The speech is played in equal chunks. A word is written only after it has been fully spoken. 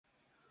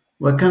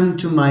Welcome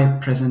to my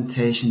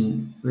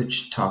presentation,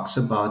 which talks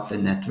about the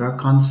network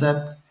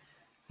concept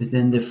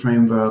within the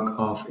framework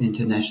of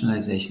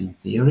internationalization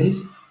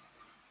theories.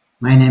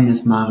 My name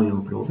is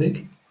Mario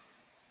Glowik,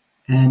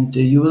 and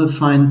you will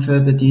find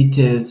further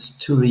details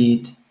to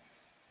read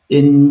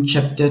in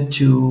Chapter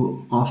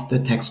 2 of the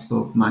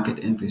textbook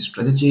Market Entry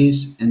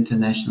Strategies,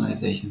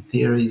 Internationalization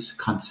Theories,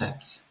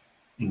 Concepts,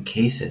 and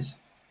Cases.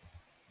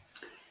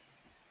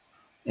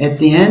 At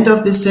the end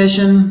of this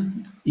session,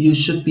 you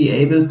should be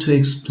able to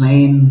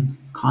explain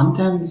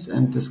contents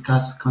and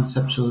discuss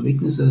conceptual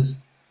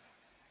weaknesses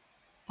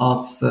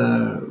of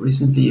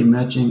recently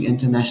emerging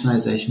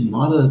internationalization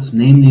models,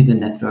 namely the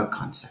network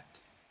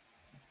concept.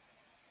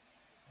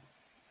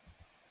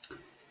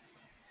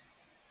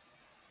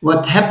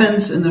 What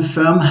happens in a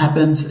firm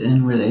happens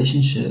in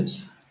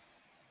relationships.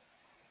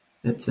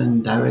 That's a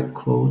direct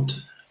quote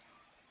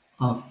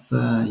of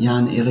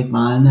Jan-Erik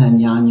Wallner and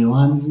Jan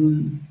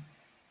Johansen.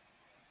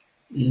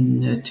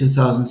 In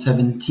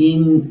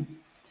 2017,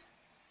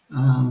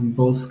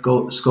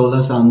 both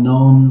scholars are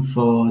known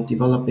for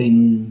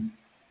developing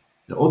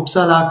the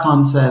Uppsala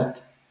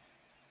concept,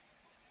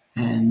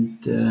 and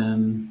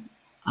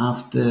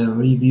after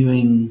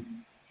reviewing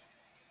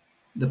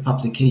the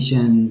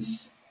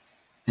publications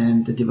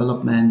and the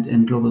development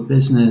in global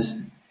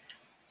business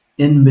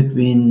in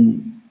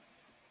between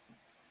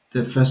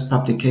the first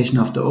publication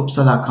of the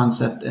Uppsala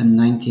concept in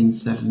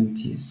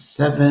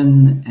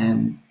 1977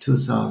 and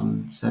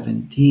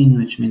 2017,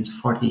 which means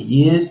 40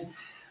 years,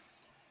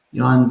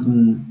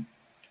 Johansen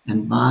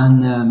and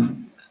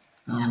Wallner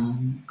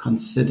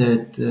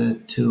considered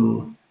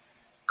to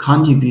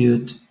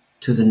contribute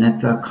to the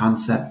network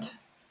concept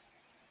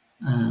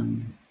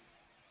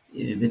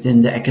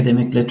within the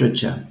academic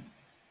literature.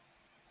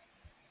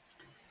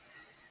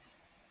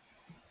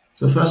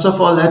 So first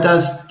of all, let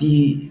us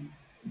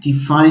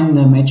define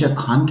the major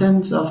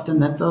contents of the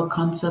network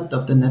concept,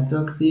 of the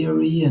network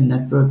theory. A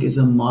network is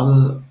a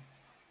model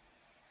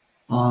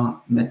or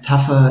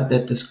metaphor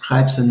that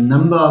describes a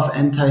number of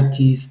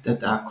entities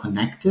that are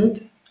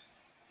connected.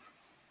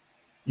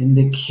 In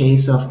the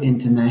case of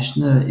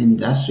international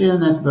industrial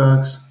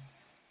networks,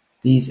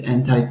 these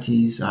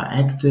entities are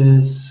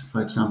actors,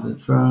 for example,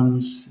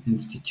 firms,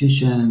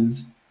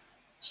 institutions,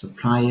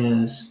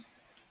 suppliers,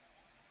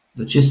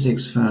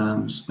 logistics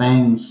firms,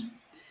 banks,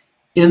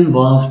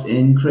 involved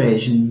in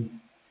creation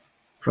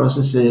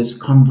processes,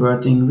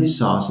 converting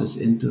resources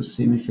into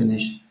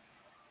semi-finished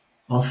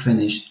or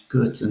finished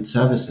goods and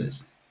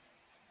services.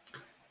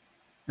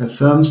 A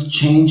firm's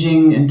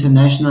changing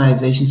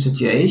internationalization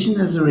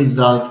situation is a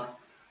result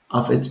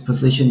of its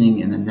positioning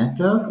in a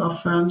network of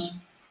firms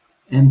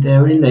and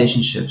their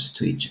relationships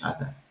to each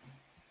other.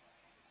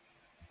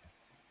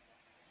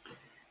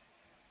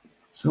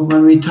 So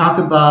when we talk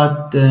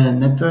about the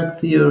network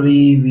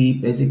theory, we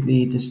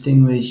basically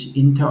distinguish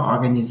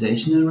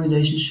inter-organizational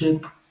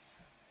relationship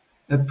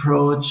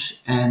approach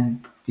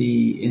and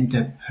the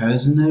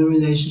interpersonal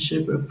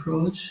relationship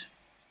approach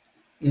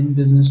in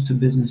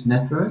business-to-business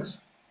networks.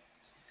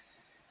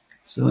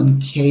 So in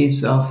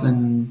case of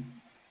a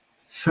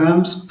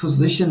firm's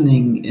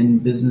positioning in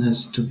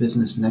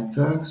business-to-business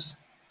networks,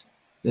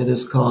 that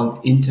is called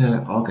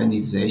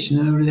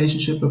inter-organizational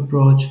relationship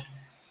approach.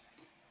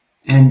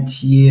 And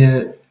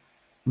here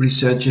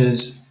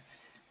researchers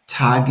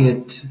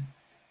target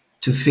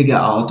to figure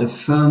out a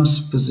firm's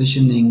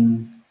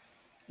positioning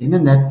in a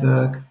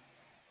network,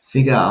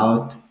 figure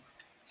out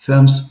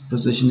firm's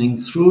positioning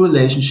through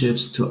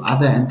relationships to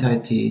other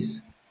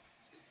entities.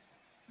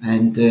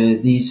 And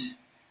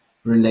these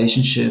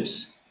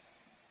relationships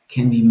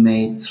can be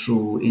made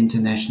through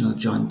international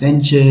joint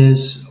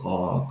ventures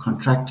or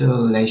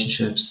contractual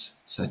relationships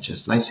such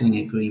as licensing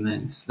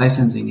agreements,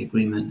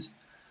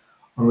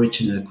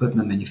 original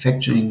equipment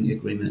manufacturing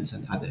agreements,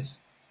 and others.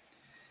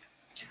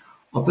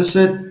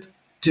 Opposite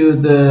to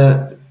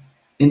the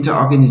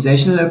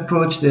inter-organizational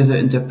approach, there's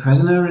an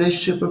interpersonal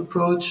relationship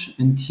approach,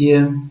 and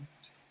here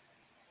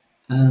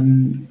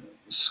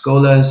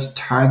scholars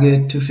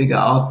target to figure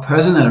out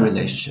personal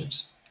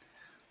relationships.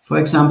 For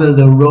example,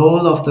 the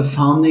role of the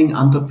founding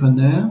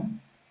entrepreneur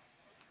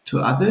to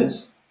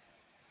others,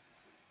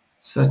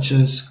 such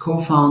as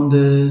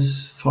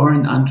co-founders,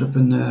 foreign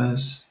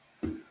entrepreneurs,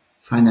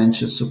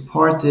 financial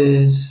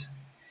supporters,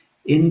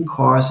 in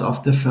course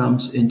of the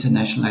firm's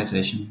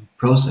internationalization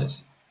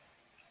process.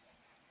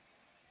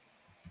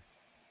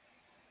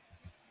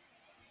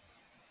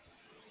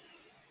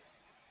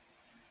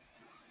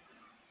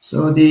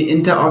 So the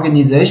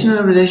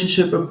inter-organizational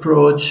relationship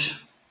approach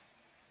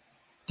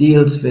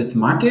deals with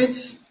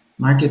markets.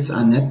 Markets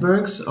are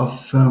networks of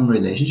firm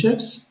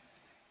relationships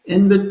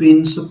in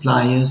between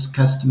suppliers,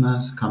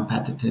 customers,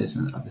 competitors,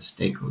 and other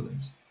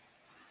stakeholders.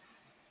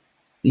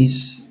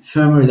 These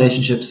firm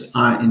relationships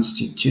are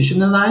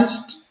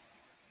institutionalized,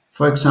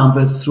 for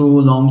example, through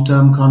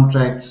long-term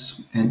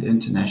contracts and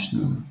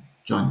international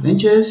joint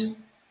ventures.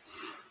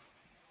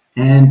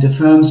 And the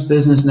firm's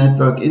business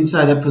network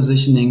insider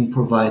positioning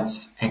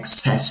provides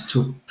access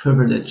to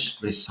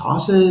privileged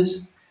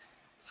resources,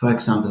 for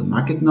example,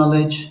 market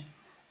knowledge,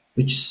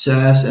 which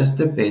serves as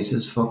the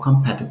basis for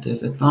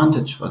competitive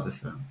advantage for the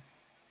firm.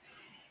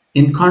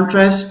 In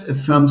contrast, a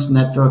firm's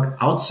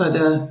network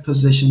outsider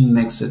position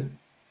makes it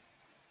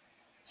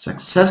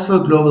successful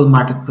global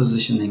market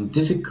positioning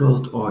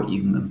difficult or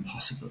even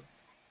impossible.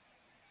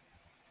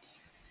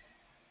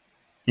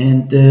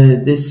 And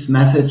this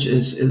message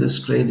is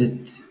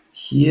illustrated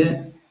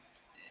here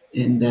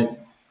in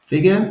that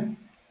figure.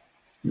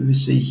 You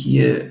see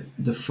here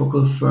the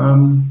focal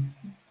firm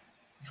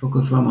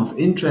of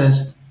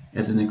interest,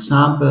 as an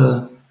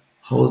example,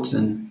 holds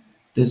a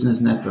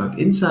business network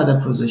insider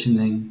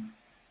positioning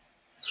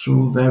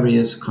through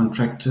various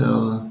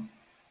contractual,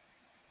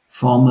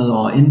 formal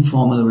or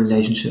informal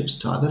relationships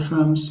to other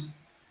firms.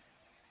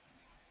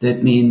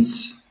 That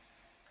means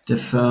the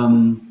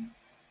firm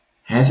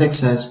has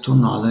access to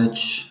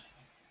knowledge,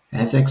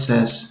 has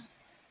access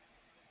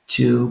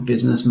to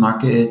business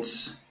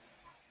markets,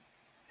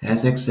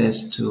 has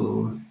access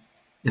to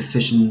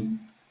efficient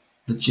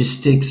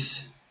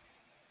logistics,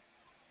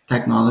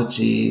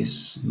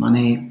 technologies,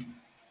 money.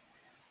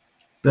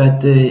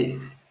 But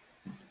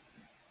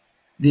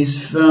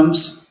these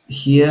firms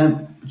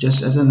here,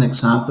 just as an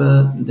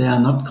example, they are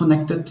not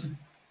connected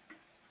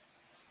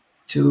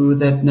to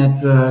that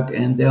network,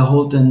 and they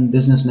hold a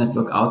business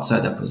network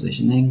outsider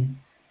positioning.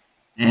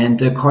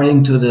 And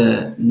according to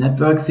the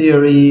network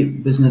theory,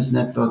 business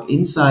network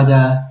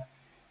insider,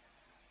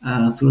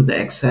 through the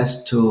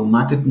access to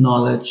market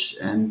knowledge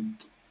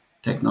and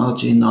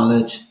technology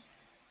knowledge,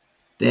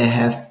 they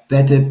have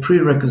better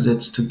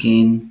prerequisites to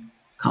gain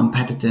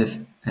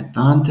competitive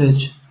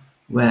advantage,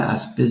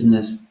 whereas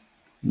business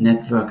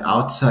network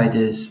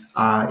outsiders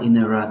are in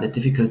a rather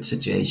difficult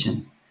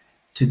situation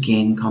to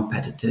gain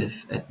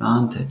competitive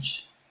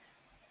advantage.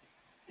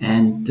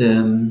 And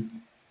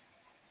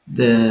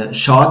the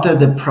shorter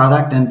the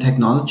product and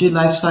technology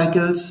life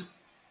cycles,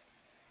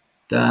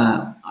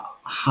 the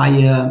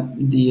higher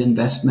the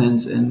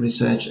investments in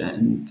research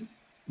and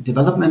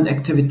development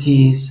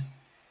activities,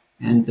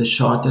 and the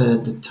shorter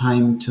the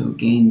time to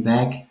gain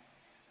back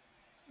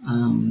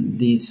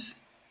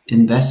these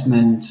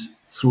investments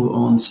through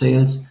own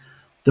sales,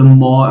 the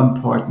more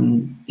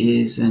important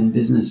is in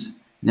business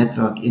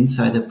network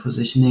insider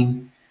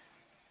positioning,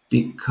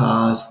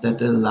 because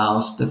that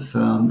allows the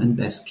firm, in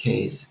best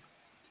case,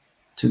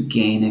 to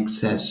gain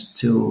access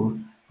to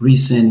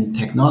recent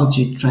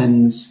technology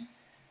trends,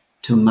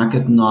 to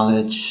market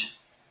knowledge,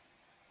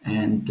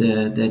 and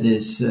that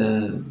is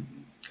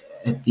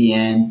at the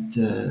end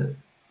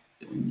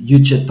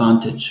huge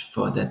advantage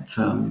for that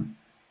firm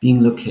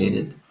being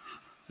located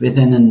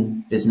within a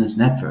business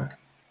network.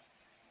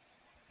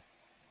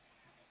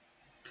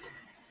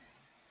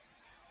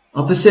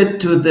 Opposite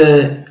to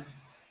the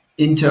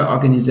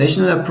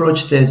inter-organizational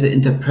approach, there's an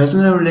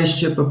interpersonal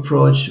relationship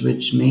approach,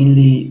 which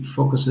mainly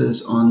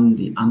focuses on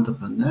the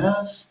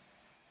entrepreneurs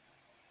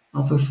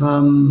of a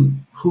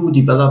firm who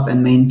develop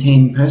and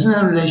maintain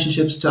personal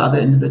relationships to other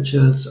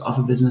individuals of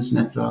a business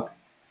network,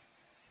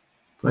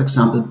 for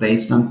example,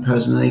 based on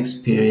personal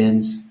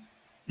experience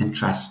and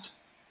trust.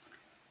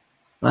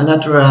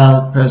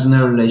 Bilateral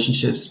personal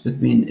relationships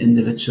between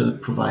individuals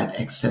provide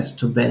access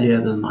to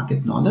valuable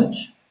market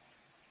knowledge,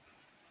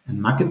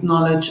 and market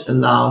knowledge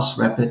allows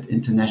rapid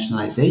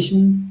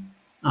internationalization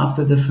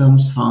after the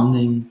firm's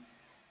founding,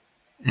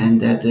 and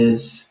that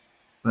is,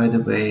 by the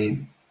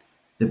way,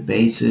 the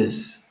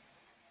basis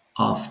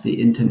of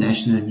the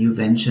international new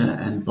venture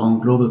and born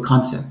global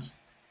concepts.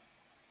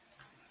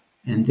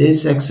 And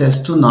this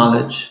access to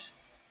knowledge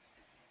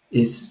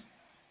is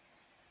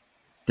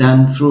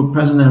done through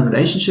personal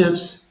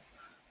relationships,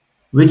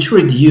 which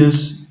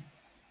reduce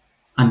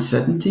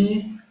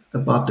uncertainty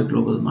about the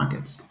global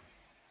markets.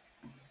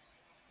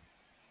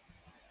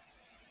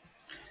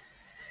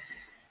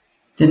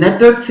 The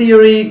network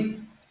theory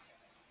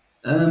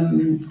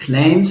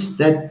claims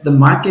that the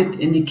market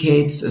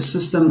indicates a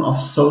system of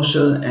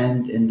social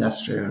and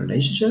industrial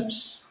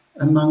relationships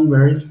among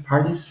various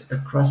parties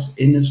across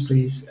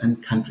industries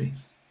and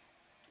countries.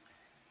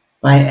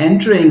 By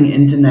entering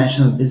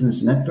international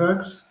business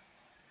networks,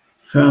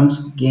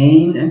 firms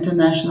gain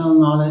international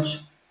knowledge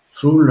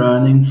through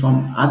learning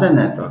from other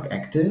network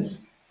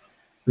actors,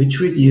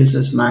 which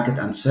reduces market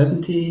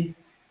uncertainty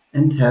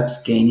and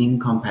helps gaining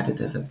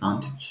competitive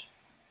advantage.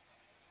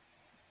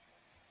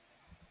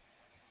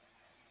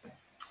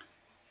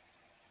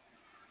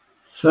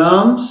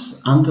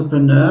 Firms,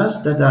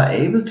 entrepreneurs that are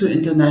able to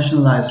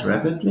internationalize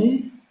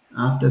rapidly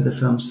after the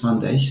firm's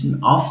foundation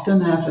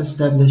often have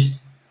established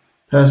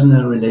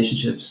personal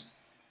relationships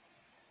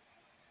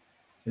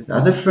with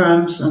other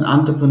firms and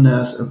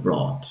entrepreneurs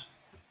abroad.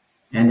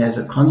 And as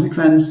a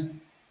consequence,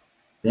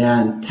 they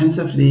are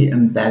intensively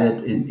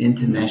embedded in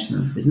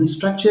international business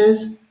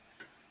structures,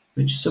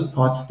 which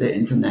supports their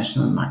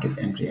international market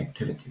entry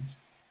activities.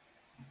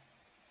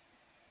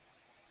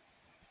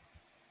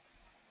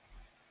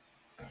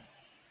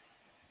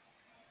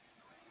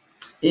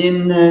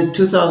 In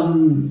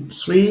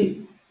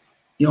 2003,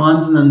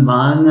 Johansen and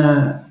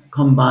Wallner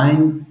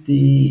combined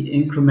the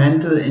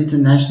incremental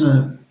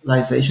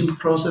internationalization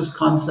process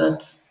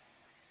concepts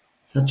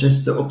such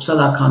as the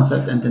Uppsala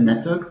concept and the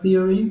network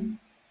theory.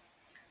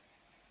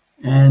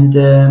 And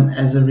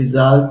as a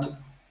result,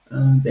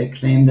 they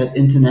claim that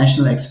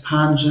international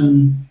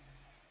expansion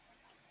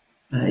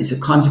is a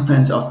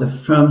consequence of the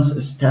firm's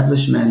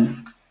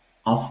establishment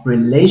of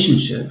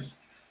relationships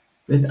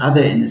with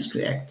other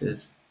industry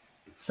actors,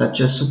 such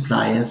as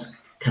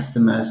suppliers,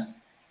 customers,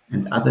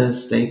 and other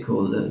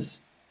stakeholders,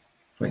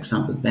 for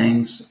example,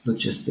 banks,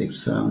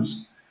 logistics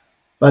firms,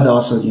 but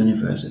also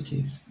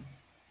universities.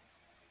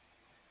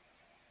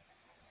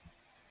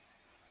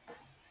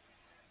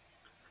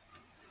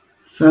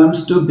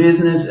 Firms do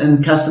business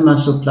in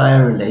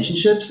customer-supplier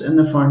relationships in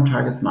the foreign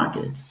target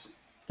markets.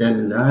 They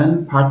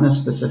learn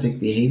partner-specific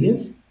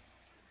behaviors,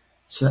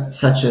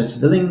 such as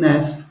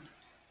willingness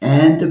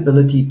and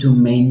ability to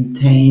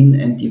maintain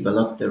and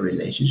develop the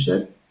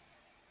relationship.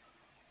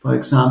 For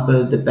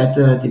example, the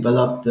better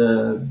develop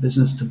the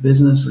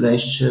business-to-business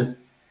relationship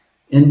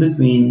in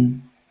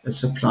between a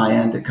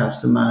supplier and a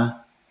customer,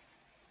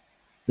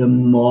 the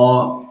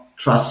more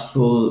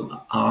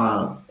trustful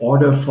are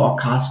order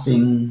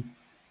forecasting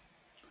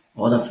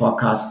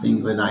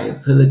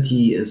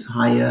reliability is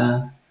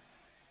higher,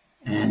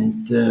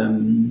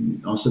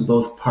 and also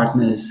both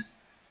partners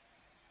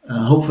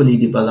hopefully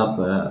develop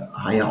a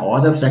higher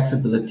order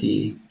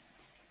flexibility,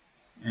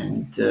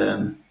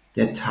 and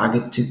they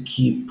target to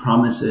keep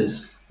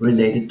promises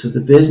related to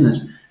the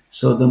business.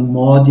 So the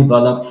more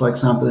developed, for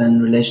example,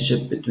 in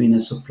relationship between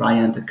a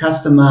supplier and a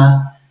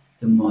customer,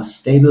 the more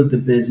stable the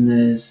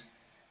business,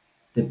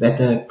 the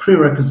better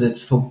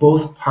prerequisites for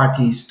both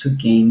parties to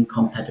gain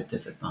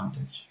competitive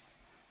advantage.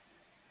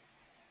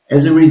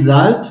 As a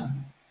result,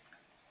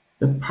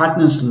 the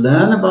partners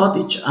learn about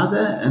each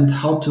other and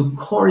how to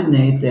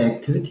coordinate their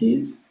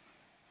activities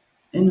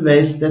in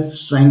ways that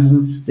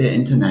strengthens their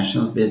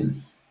international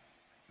business.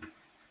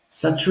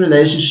 Such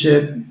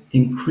relationship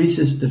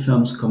increases the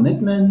firm's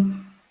commitment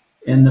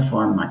in the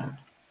foreign market.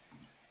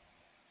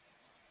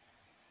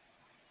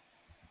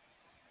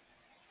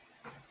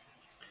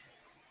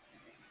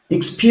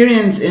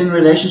 Experience in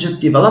relationship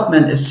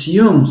development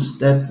assumes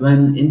that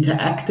when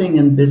interacting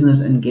in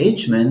business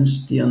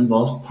engagements, the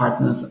involved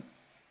partners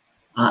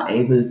are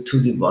able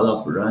to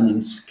develop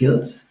learning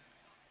skills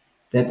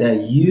that are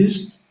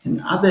used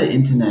in other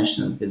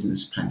international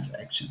business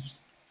transactions.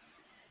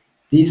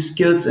 These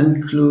skills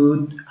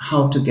include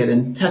how to get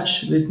in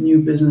touch with new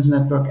business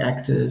network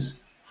actors,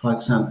 for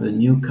example,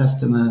 new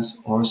customers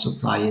or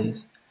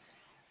suppliers,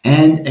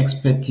 and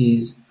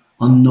expertise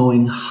on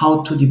knowing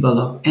how to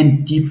develop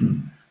and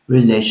deepen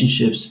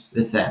relationships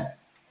with them.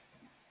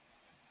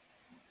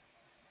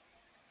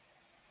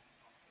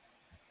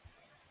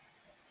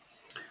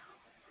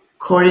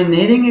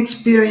 Coordinating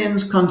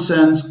experience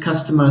concerns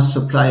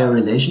customer-supplier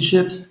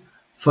relationships,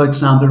 for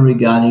example,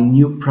 regarding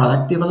new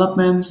product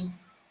developments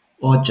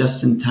or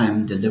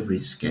just-in-time delivery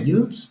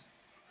schedules.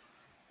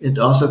 It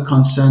also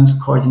concerns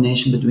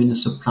coordination between a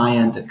supplier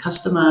and a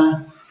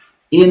customer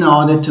in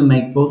order to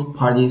make both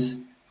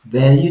parties'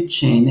 value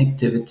chain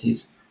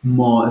activities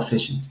more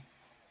efficient.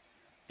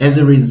 As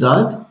a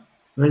result,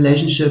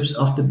 relationships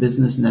of the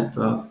business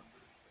network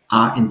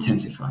are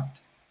intensified.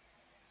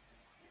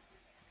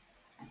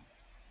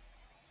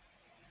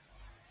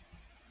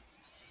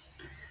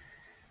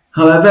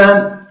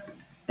 However,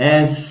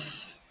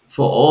 as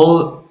for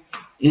all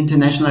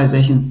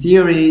internationalization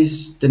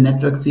theories, the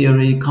network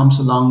theory comes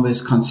along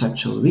with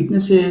conceptual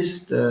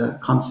weaknesses. The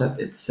concept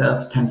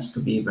itself tends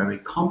to be very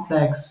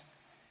complex.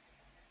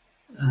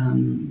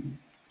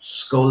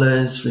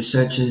 Scholars,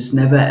 researchers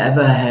never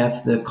ever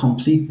have the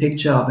complete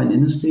picture of an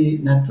industry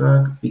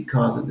network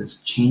because it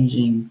is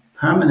changing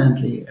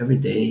permanently every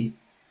day,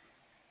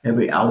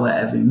 every hour,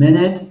 every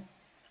minute.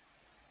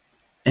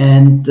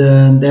 And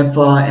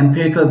therefore,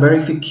 empirical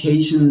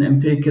verification,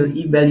 empirical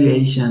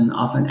evaluation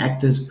of an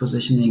actor's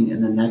positioning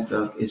in a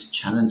network is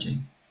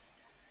challenging.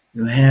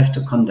 You have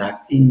to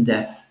conduct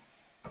in-depth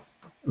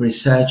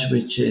research,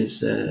 which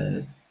is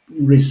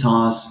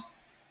resource,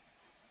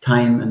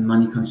 time, and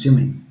money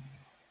consuming.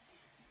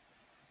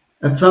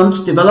 A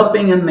firm's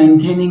developing and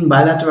maintaining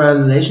bilateral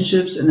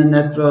relationships in a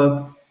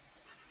network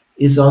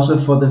is also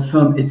for the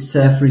firm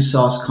itself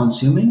resource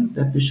consuming,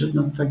 that we should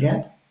not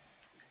forget.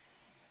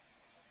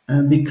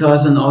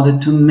 Because in order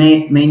to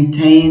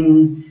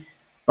maintain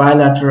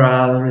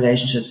bilateral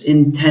relationships,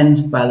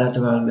 intense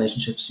bilateral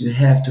relationships, you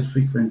have to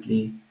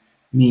frequently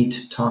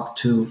meet, talk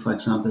to, for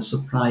example,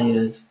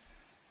 suppliers,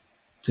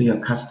 to your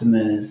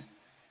customers,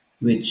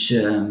 which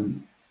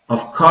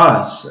of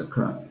course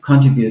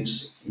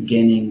contributes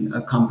gaining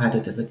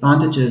competitive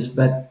advantages,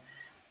 but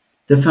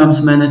the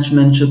firm's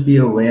management should be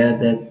aware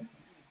that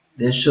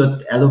they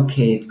should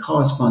allocate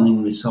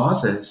corresponding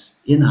resources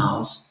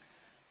in-house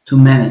to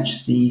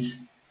manage these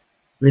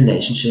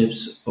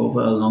relationships over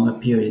a longer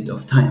period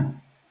of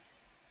time.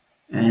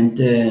 And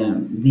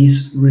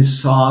these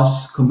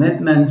resource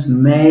commitments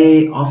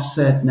may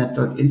offset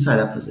network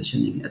insider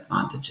positioning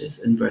advantages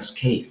in worst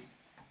case.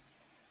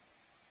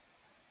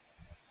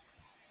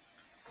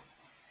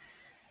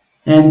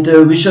 And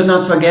we should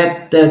not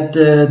forget that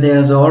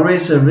there's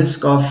always a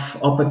risk of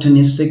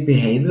opportunistic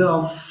behavior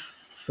of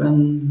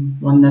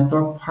one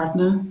network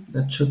partner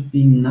that should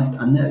be not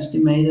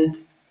underestimated.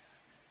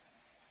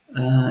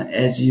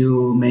 As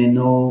you may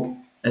know,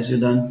 as you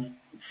learned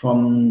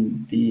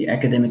from the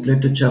academic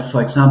literature,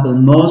 for example,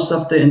 most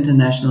of the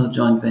international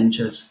joint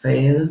ventures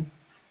fail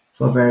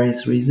for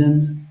various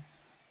reasons.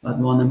 But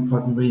one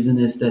important reason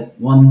is that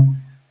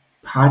one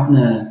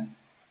partner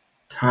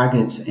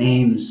targets,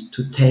 aims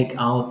to take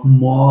out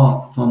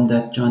more from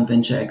that joint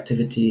venture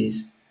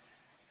activities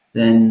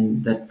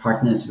than that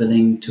partner is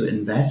willing to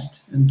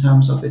invest in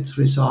terms of its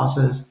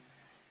resources.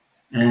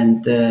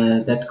 And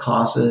that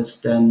causes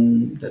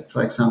then that,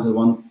 for example,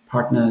 one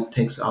partner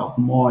takes out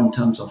more in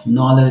terms of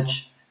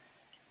knowledge.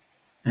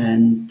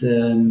 And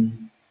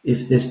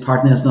if this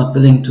partner is not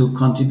willing to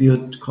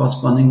contribute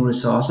corresponding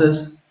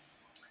resources,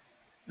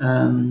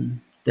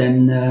 then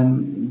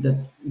the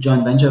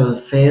joint venture will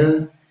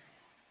fail.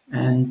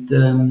 And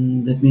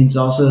that means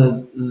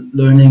also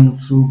learning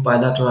through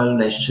bilateral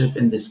relationship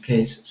in this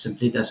case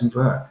simply doesn't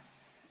work.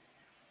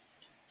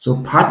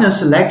 So partner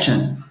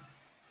selection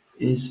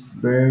is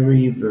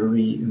very,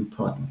 very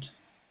important.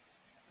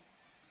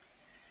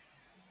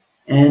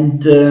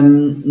 And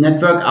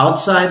network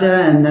outsider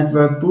and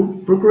network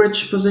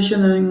brokerage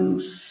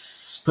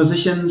positions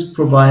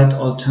provide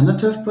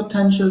alternative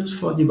potentials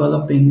for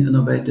developing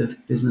innovative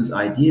business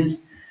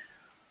ideas.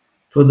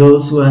 For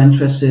those who are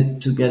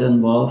interested to get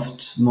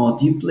involved more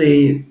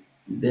deeply,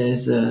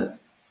 there's a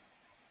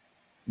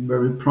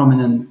very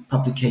prominent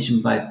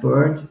publication by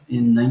Bird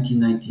in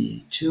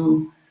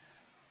 1992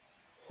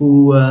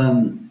 who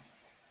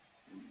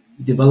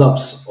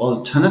develops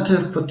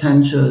alternative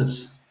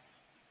potentials.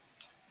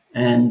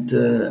 And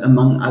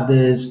among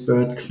others,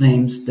 Bird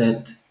claims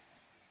that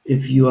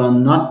if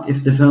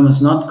the firm is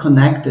not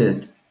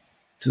connected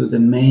to the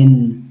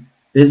main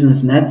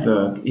business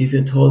network, if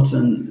it holds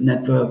a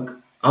network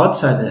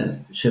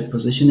outsidership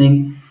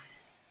positioning,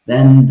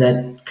 then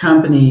that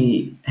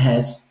company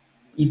has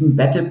even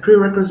better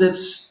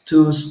prerequisites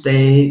to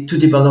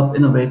develop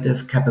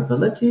innovative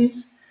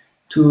capabilities,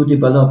 to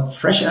develop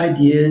fresh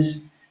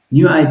ideas,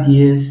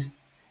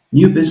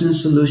 new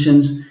business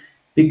solutions,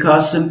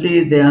 because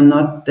simply they are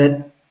not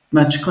that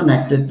much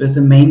connected with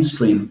the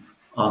mainstream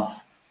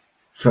of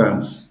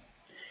firms.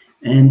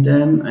 And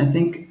I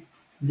think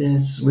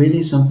there's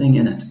really something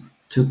in it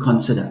to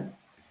consider.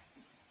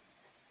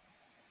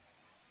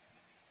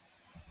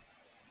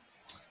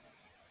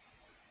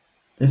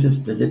 This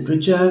is the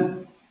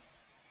literature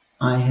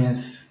I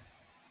have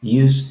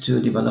used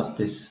to develop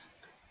this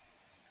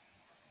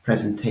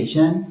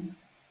presentation,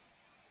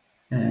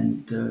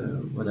 and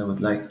what I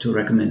would like to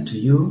recommend to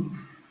you.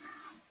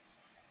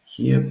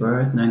 Here,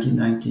 Bird,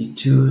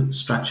 1992,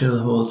 structure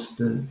holds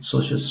the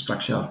social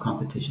structure of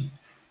competition.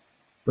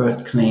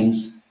 Bird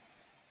claims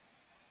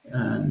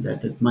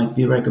that it might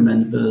be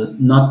recommendable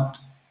not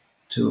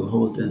to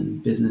hold in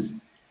business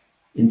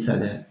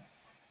insidership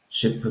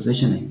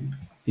positioning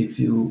if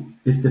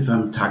the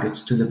firm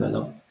targets to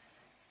develop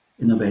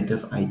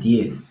innovative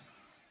ideas.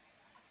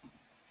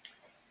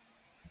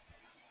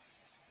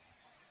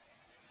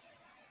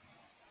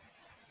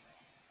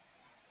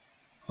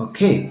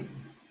 Okay,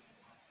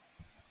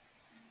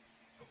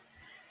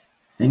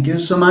 thank you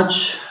so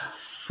much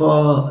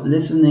for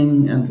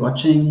listening and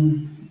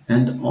watching,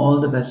 and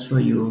all the best for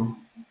you.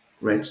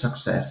 Great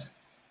success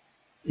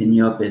in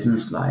your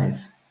business life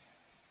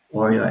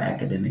or your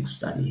academic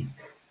study.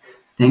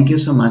 Thank you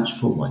so much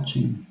for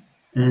watching,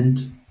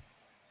 and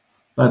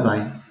bye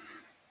bye.